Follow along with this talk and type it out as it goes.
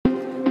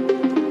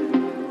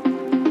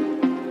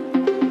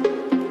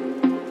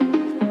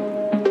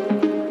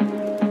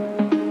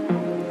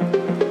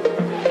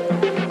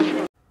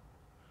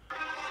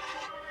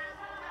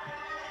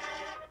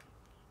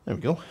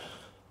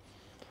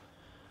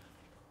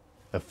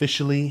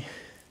officially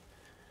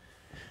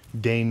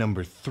day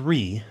number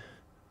 3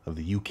 of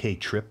the UK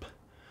trip.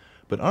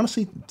 But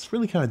honestly, it's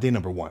really kind of day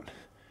number 1.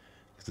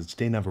 Because it's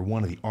day number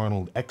 1 of the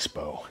Arnold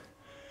Expo.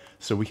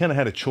 So we kind of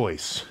had a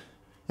choice.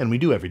 And we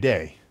do every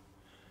day.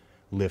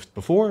 Lift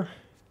before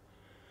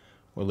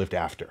or lift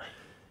after.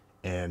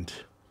 And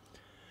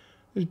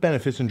there's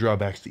benefits and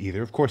drawbacks to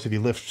either. Of course, if you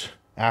lift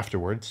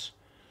afterwards,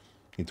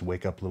 you need to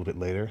wake up a little bit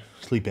later,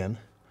 sleep in.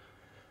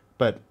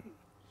 But,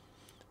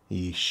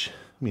 yeesh. I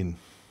mean,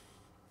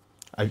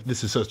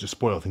 this is such a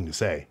spoiled thing to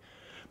say.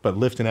 But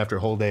lifting after a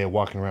whole day of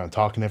walking around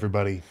talking to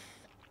everybody,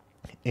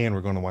 and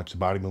we're going to watch the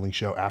bodybuilding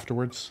show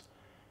afterwards,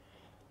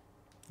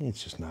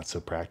 it's just not so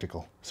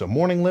practical. So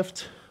morning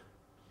lift,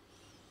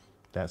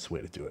 that's the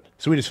way to do it.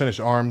 So we just finished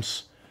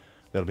arms.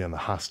 That'll be on the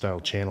Hostile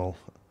channel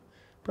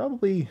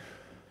probably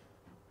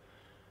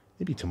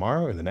maybe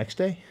tomorrow or the next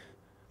day.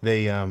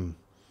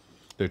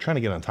 They're trying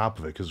to get on top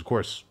of it because, of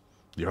course,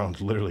 the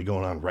arm's literally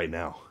going on right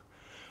now.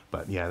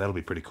 But yeah, that'll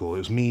be pretty cool. It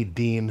was me,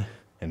 Dean,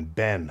 and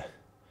Ben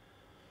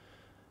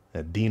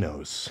at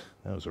Dino's.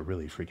 That was a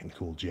really freaking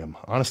cool gym.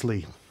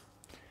 Honestly,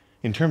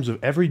 in terms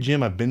of every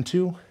gym I've been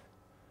to,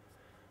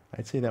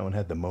 I'd say that one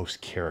had the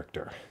most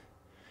character.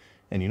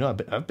 And you know,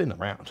 I've been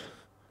around.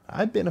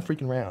 I've been a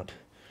freaking round.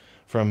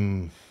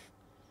 From,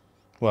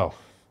 well,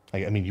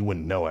 I mean, you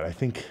wouldn't know it. I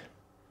think,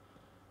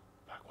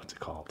 what's it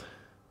called?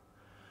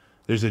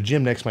 There's a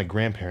gym next to my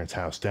grandparents'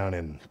 house down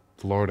in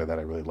Florida that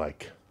I really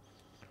like.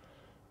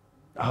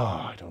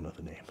 Oh, I don't know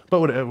the name.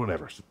 But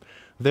whatever.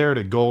 There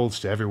to Golds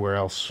to everywhere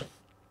else.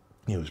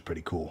 It was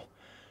pretty cool.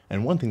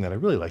 And one thing that I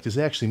really liked is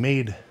they actually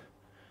made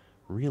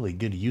really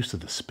good use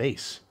of the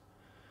space.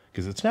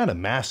 Because it's not a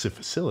massive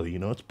facility, you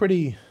know. It's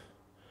pretty,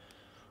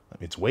 I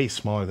mean, it's way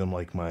smaller than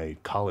like my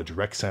college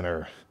rec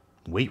center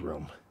weight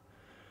room.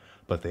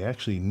 But they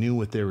actually knew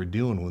what they were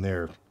doing when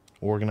they're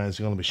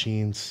organizing all the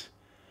machines.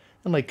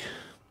 And like,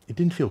 it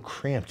didn't feel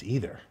cramped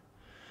either.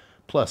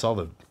 Plus all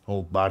the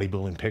old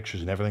bodybuilding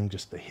pictures and everything,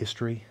 just the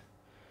history.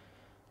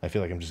 I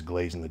feel like I'm just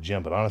glazing the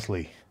gym. But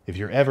honestly, if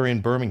you're ever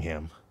in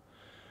Birmingham,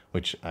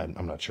 which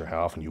I'm not sure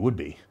how often you would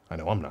be. I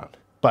know I'm not.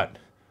 But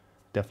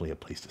definitely a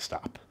place to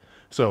stop.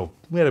 So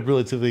we had a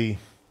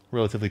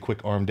relatively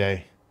quick arm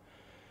day.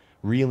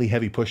 Really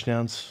heavy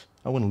pushdowns.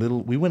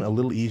 We went a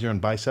little easier on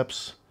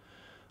biceps.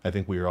 I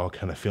think we were all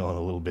kind of feeling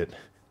a little bit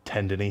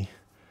tendony.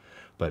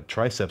 But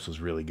triceps was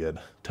really good.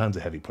 Tons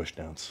of heavy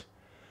pushdowns.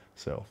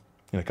 So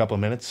in a couple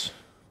of minutes,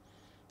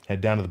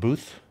 head down to the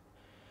booth.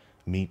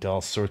 Meet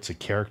all sorts of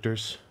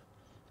characters.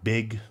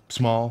 Big,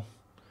 small,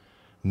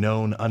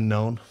 known,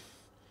 unknown.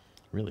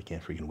 Really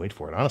can't freaking wait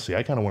for it. Honestly,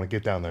 I kind of want to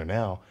get down there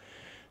now.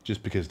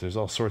 Just because there's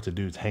all sorts of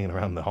dudes hanging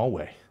around in the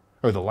hallway.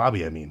 Or the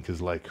lobby, I mean.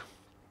 Because, like,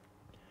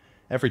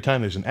 every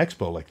time there's an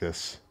expo like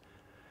this,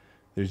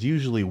 there's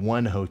usually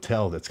one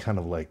hotel that's kind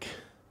of like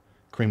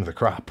cream of the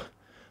crop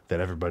that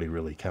everybody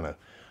really kind of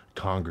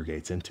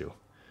congregates into.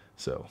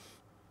 So,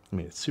 I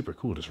mean, it's super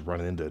cool just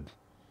running into,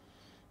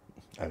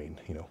 I mean,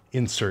 you know,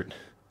 insert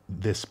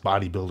this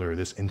bodybuilder or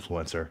this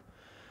influencer.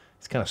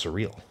 It's kind of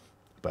surreal.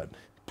 But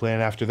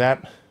plan after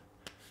that,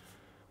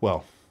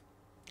 well,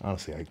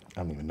 honestly, I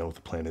don't even know what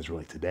the plan is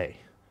really today.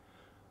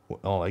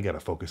 All I got to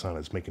focus on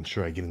is making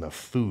sure I get enough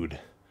food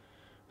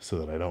so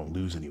that I don't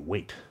lose any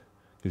weight.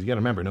 Because you got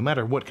to remember, no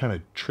matter what kind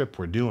of trip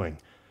we're doing,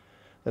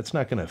 that's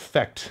not going to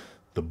affect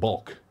the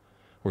bulk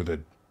or the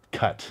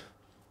cut.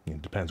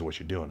 It depends on what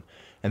you're doing.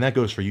 And that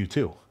goes for you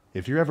too.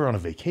 If you're ever on a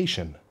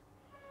vacation,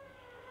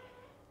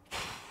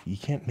 you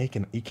can't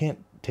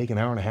take an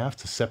hour and a half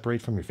to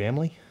separate from your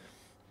family.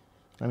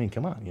 I mean,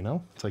 come on, you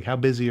know? It's like, how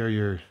busy are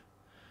you?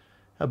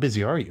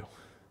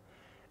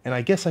 And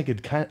I guess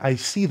I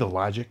see the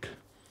logic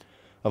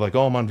of like,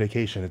 oh, I'm on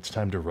vacation, it's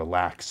time to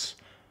relax.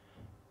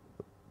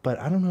 But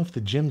I don't know if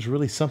the gym's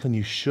really something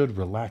you should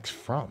relax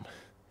from,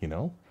 you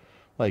know?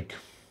 Like,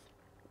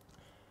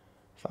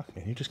 fuck,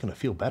 man, you're just going to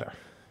feel better.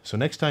 So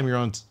next time you're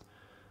on,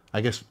 I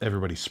guess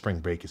everybody's spring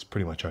break has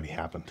pretty much already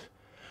happened.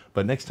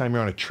 But next time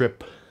you're on a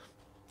trip,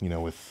 you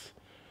know, with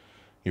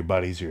your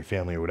buddies or your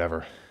family or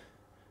whatever,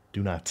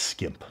 do not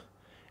skimp.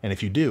 And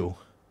if you do,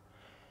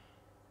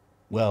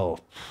 well,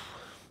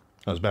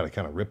 I was about to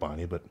kind of rip on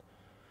you, but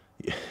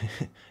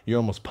you're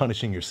almost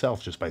punishing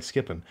yourself just by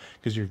skipping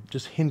because you're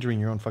just hindering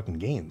your own fucking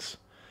gains.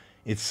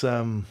 It's,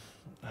 oh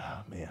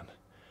man.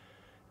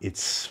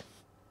 It's,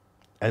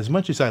 as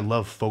much as I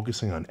love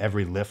focusing on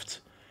every lift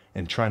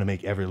and trying to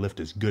make every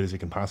lift as good as it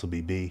can possibly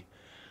be,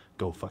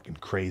 go fucking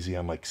crazy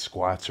on like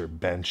squats or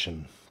bench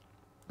and,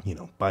 you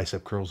know,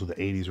 bicep curls with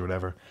the 80s or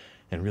whatever,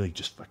 and really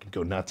just fucking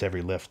go nuts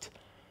every lift.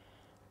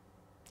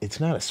 It's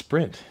not a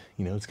sprint,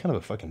 you know, it's kind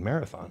of a fucking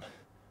marathon.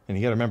 And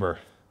you got to remember,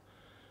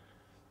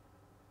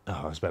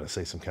 oh, I was about to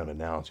say some kind of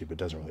analogy, but it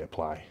doesn't really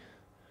apply.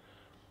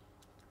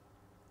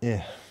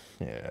 Yeah,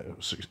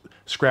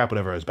 scrap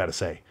whatever I was about to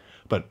say.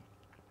 But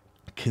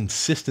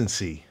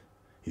consistency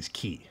is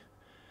key.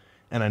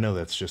 And I know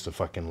that's just a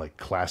fucking like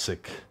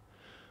classic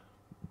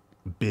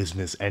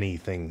business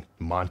anything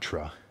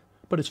mantra,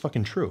 but it's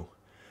fucking true.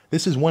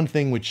 This is one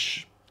thing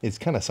which is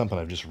kind of something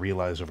I've just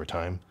realized over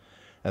time.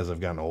 as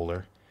I've gotten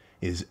older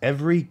is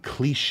every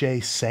cliche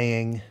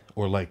saying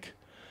or like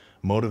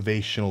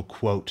motivational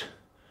quote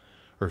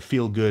or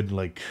feel good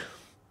like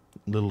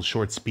little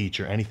short speech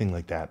or anything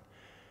like that,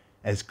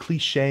 as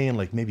cliche and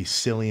like maybe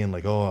silly and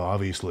like, oh,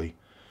 obviously,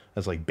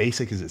 as like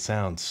basic as it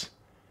sounds,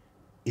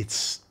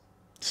 it's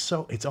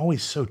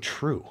always so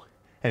true.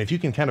 And if you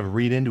can kind of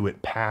read into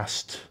it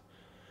past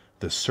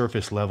the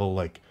surface level,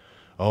 like,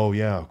 oh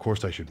yeah, of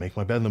course I should make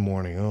my bed in the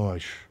morning. Oh,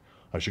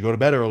 I should go to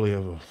bed early.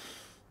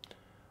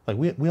 Like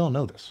we all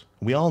know this.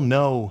 We all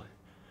know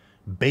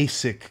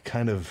basic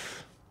kind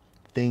of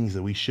things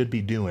that we should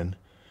be doing,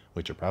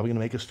 which are probably going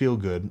to make us feel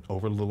good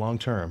over the long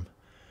term.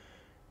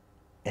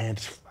 And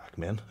fuck,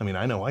 man. I mean,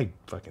 I know I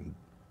fucking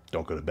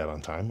don't go to bed on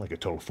time like a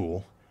total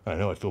fool. I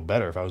know I'd feel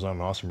better if I was on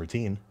an awesome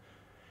routine.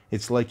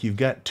 It's like you've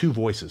got two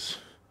voices,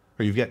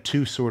 or you've got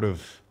two sort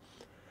of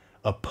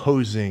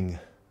opposing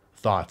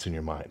thoughts in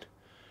your mind,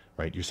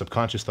 right? Your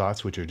subconscious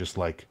thoughts, which are just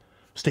like,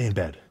 stay in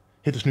bed,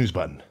 hit the snooze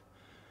button,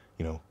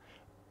 you know,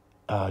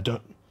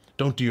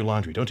 don't do your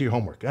laundry, don't do your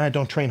homework,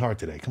 don't train hard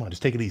today, come on,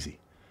 just take it easy,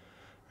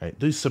 right?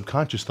 These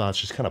subconscious thoughts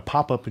just kind of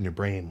pop up in your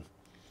brain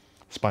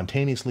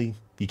spontaneously.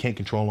 You can't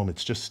control them.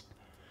 It's just,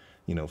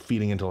 you know,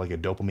 feeding into like a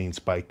dopamine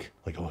spike,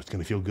 like, oh, it's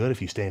going to feel good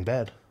if you stay in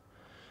bed.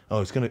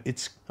 Oh,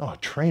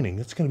 training,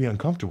 it's going to be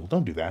uncomfortable.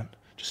 Don't do that.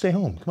 Just stay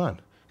home. Come on,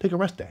 take a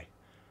rest day.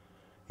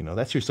 You know,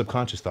 that's your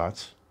subconscious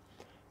thoughts,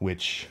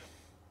 which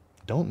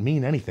don't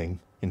mean anything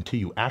until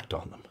you act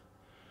on them,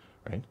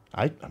 right?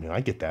 I mean, I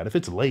get that. If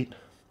it's late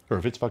or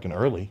if it's fucking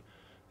early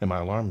and my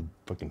alarm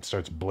fucking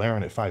starts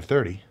blaring at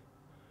 5:30,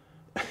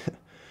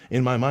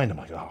 in my mind, I'm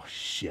like, oh,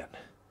 shit.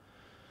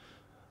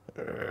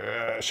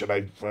 Should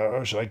I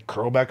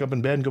curl back up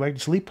in bed and go back to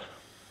sleep?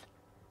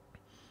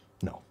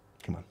 No,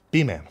 come on.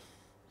 Be a man.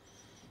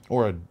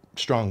 Or a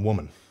strong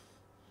woman.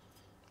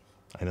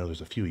 I know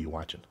there's a few of you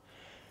watching.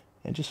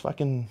 And just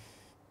fucking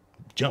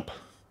jump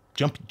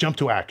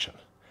to action.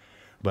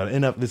 But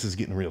enough, this is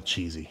getting real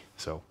cheesy.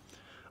 So,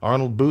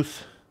 Arnold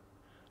Booth,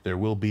 there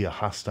will be a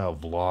hostile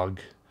vlog.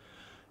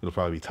 It'll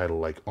probably be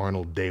titled like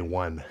Arnold Day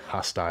 1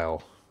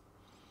 Hostile.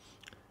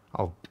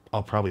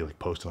 I'll probably like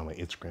post it on my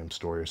Instagram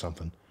story or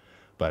something.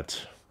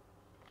 But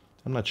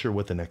I'm not sure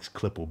what the next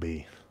clip will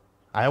be.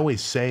 I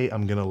always say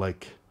I'm gonna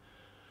like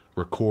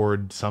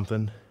record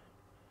something,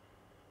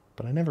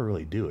 but I never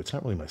really do. It's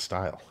not really my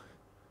style,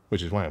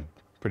 which is why I'm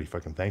pretty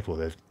fucking thankful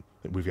that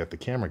we've got the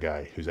camera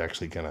guy who's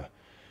actually gonna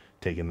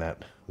take in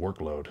that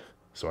workload,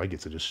 so I get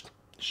to just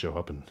show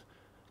up and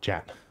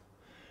chat.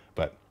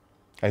 But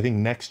I think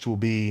next will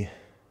be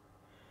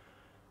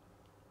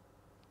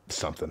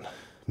something,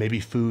 maybe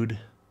food,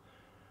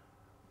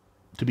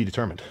 to be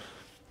determined.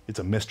 It's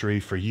a mystery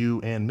for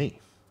you and me.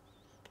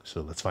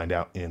 So let's find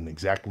out in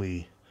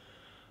exactly...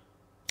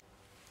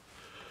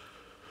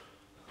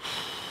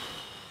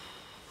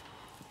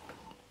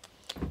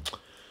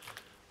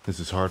 This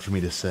is hard for me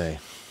to say.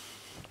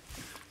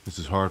 This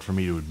is hard for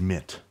me to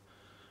admit.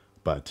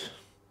 But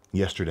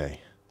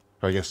yesterday,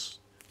 or I guess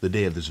the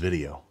day of this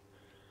video,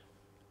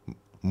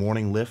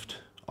 morning lift,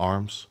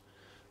 arms,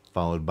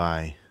 followed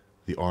by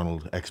the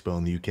Arnold Expo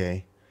in the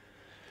UK.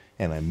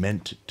 And I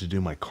meant to do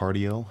my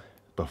cardio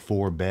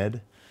before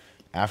bed.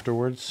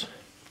 Afterwards,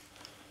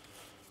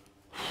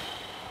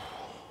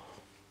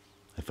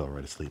 I fell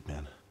right asleep,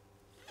 man.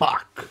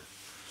 Fuck!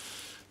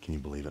 Can you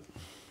believe it?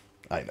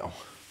 I know.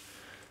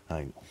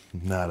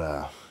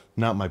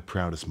 Not my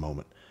proudest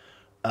moment.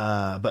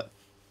 But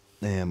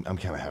I'm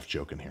kind of half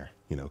joking here,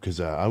 you know, because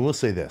I will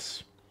say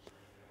this.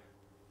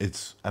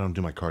 I don't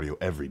do my cardio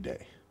every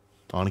day.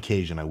 On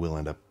occasion, I will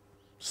end up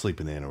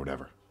sleeping in or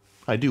whatever.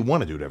 I do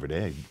want to do it every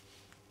day.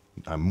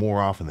 I'm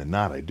more often than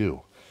not, I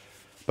do.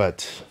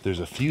 But there's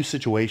a few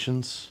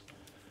situations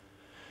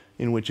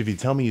in which if you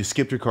tell me you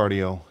skipped your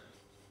cardio,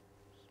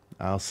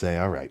 I'll say,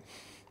 all right,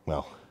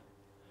 well,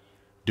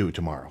 do it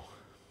tomorrow.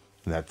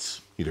 And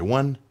that's either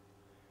one,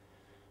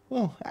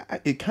 well,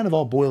 it kind of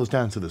all boils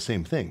down to the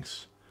same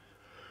things.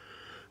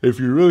 If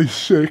you're really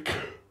sick,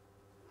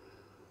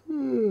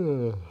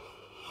 if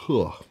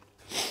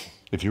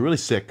you're really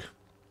sick,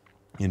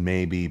 it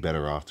may be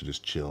better off to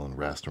just chill and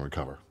rest and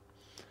recover.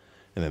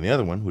 And then the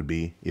other one would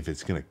be if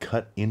it's going to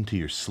cut into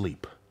your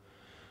sleep.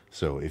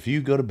 So if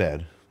you go to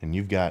bed and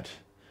you've got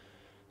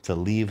to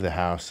leave the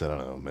house at, I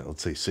don't know,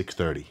 let's say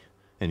 6:30,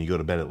 and you go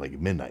to bed at like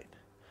midnight,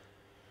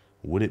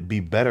 would it be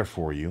better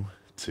for you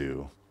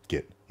to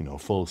get, you know, a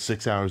full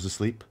 6 hours of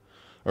sleep,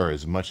 or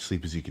as much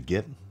sleep as you could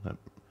get?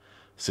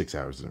 6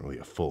 hours isn't really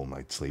a full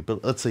night's sleep,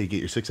 but let's say you get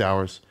your 6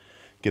 hours,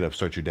 get up,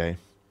 start your day.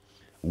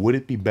 Would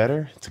it be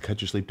better to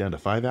cut your sleep down to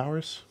 5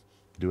 hours,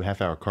 do a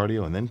half-hour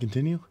cardio, and then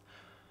continue?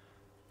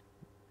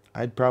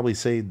 I'd probably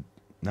say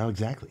not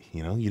exactly.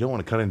 You know, you don't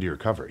want to cut into your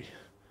recovery.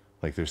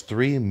 Like, there's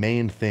three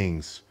main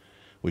things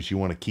which you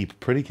want to keep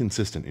pretty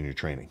consistent in your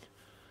training.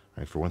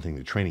 Right? For one thing,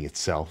 the training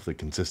itself, the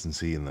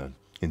consistency and the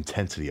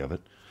intensity of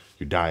it.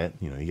 Your diet,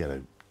 you know, you got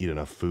to eat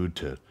enough food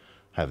to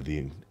have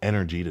the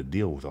energy to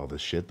deal with all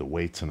this shit, the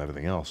weights and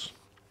everything else.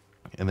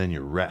 And then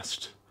your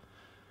rest.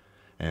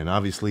 And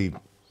obviously,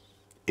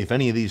 if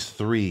any of these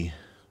three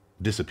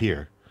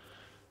disappear.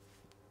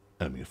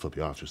 I don't mean to flip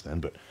you off just then,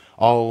 but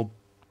all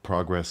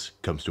progress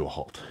comes to a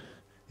halt.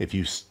 If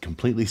you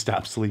completely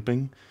stop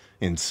sleeping,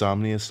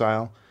 insomnia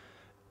style,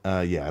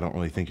 yeah, I don't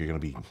really think you're going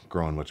to be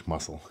growing much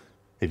muscle.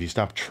 If you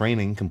stop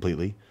training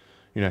completely,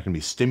 you're not going to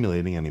be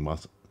stimulating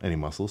any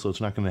muscle, so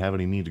it's not going to have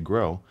any need to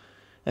grow.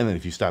 And then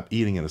if you stop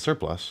eating in a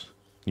surplus,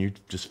 you're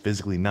just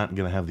physically not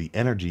going to have the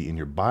energy in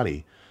your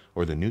body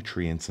or the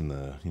nutrients and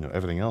the,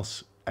 everything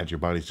else at your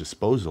body's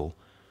disposal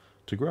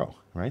to grow,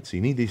 right? So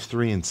you need these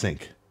three in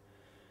sync.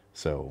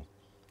 So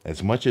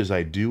as much as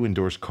I do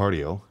endorse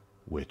cardio,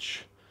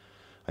 which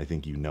I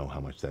think you know how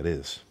much that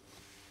is,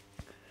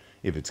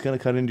 if it's going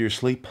to cut into your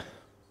sleep,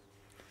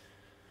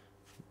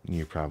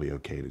 you're probably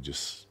okay to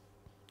just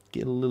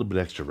get a little bit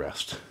extra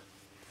rest.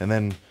 And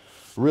then,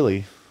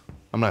 really,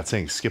 I'm not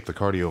saying skip the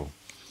cardio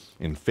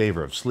in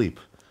favor of sleep.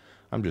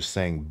 I'm just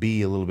saying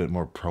be a little bit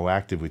more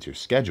proactive with your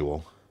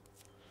schedule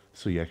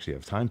so you actually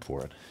have time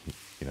for it.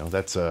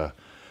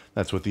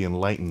 That's what the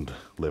enlightened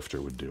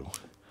lifter would do.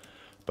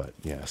 But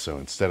yeah, so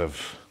instead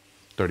of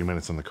 30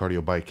 minutes on the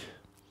cardio bike,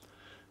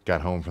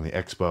 got home from the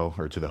expo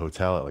or to the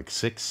hotel at like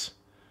 6,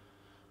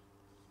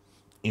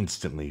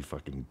 instantly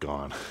fucking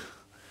gone.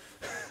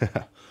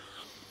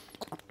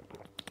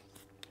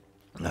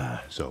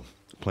 So,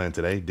 plan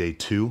today, day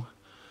 2.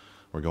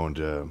 We're going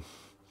to,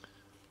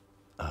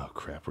 oh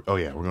crap, oh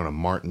yeah, we're going to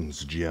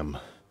Martin's gym.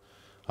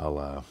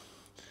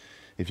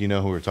 If you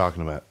know who we're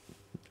talking about,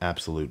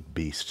 absolute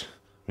beast.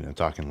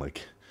 Talking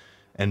like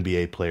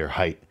NBA player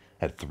height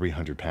at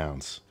 300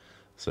 pounds.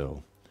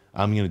 So,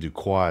 I'm going to do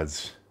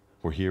quads.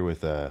 We're here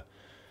with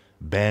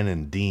Ben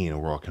and Dean,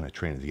 and we're all kind of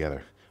training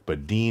together.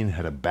 But Dean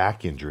had a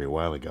back injury a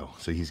while ago,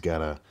 so he's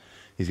got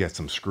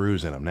some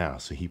screws in him now.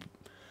 So he's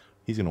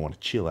going to want to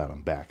chill out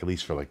on back, at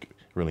least for like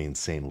really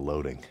insane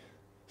loading.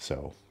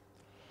 So,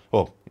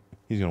 well,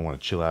 he's going to want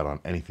to chill out on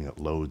anything that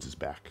loads his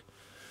back.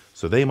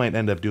 So they might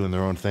end up doing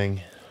their own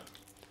thing.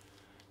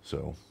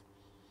 So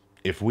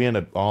if we end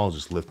up all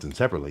just lifting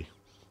separately,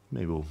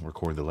 maybe we'll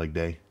record the leg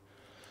day.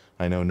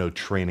 I know no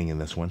training in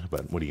this one,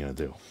 but what are you going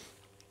to do?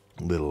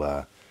 A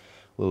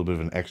little bit of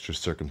an extra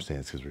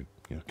circumstance because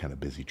we're kind of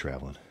busy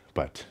traveling.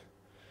 But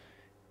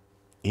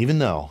even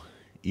though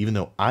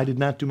I did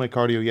not do my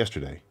cardio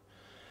yesterday,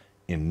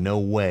 in no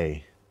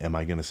way am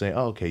I going to say,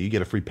 oh, okay, you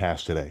get a free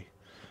pass today.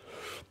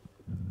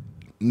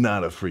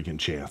 Not a freaking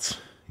chance.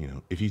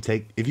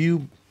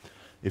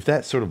 If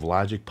that sort of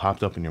logic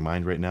popped up in your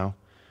mind right now,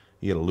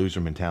 you got a loser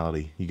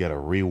mentality. You got to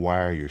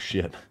rewire your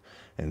shit.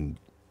 And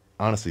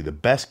honestly, the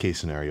best case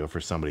scenario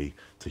for somebody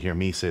to hear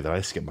me say that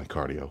I skipped my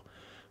cardio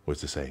was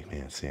to say,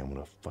 man, Sam,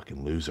 what a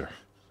fucking loser.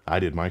 I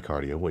did my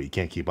cardio. What, you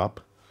can't keep up?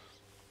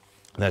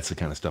 That's the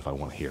kind of stuff I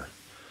want to hear.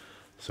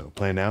 So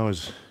plan now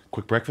is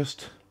quick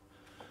breakfast,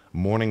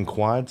 morning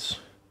quads,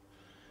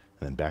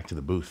 and then back to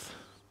the booth.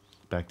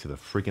 Back to the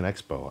freaking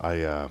expo.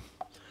 I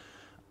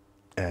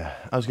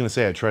was going to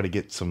say I try to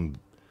get some...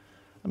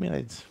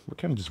 we're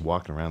kind of just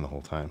walking around the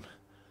whole time.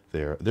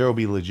 There will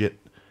be legit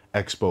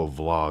expo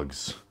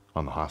vlogs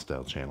on the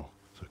Hostile channel,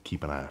 so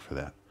keep an eye out for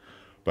that.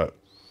 But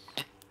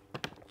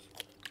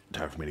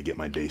time for me to get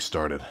my day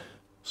started.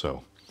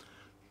 So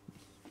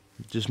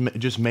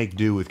just make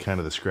do with kind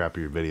of the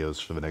scrappier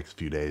videos for the next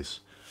few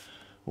days.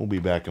 We'll be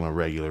back in a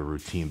regular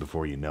routine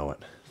before you know it,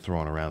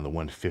 throwing around the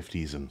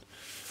 150s and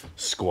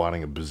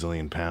squatting a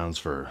bazillion pounds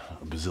for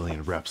a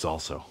bazillion reps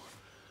also.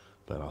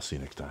 But I'll see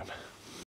you next time.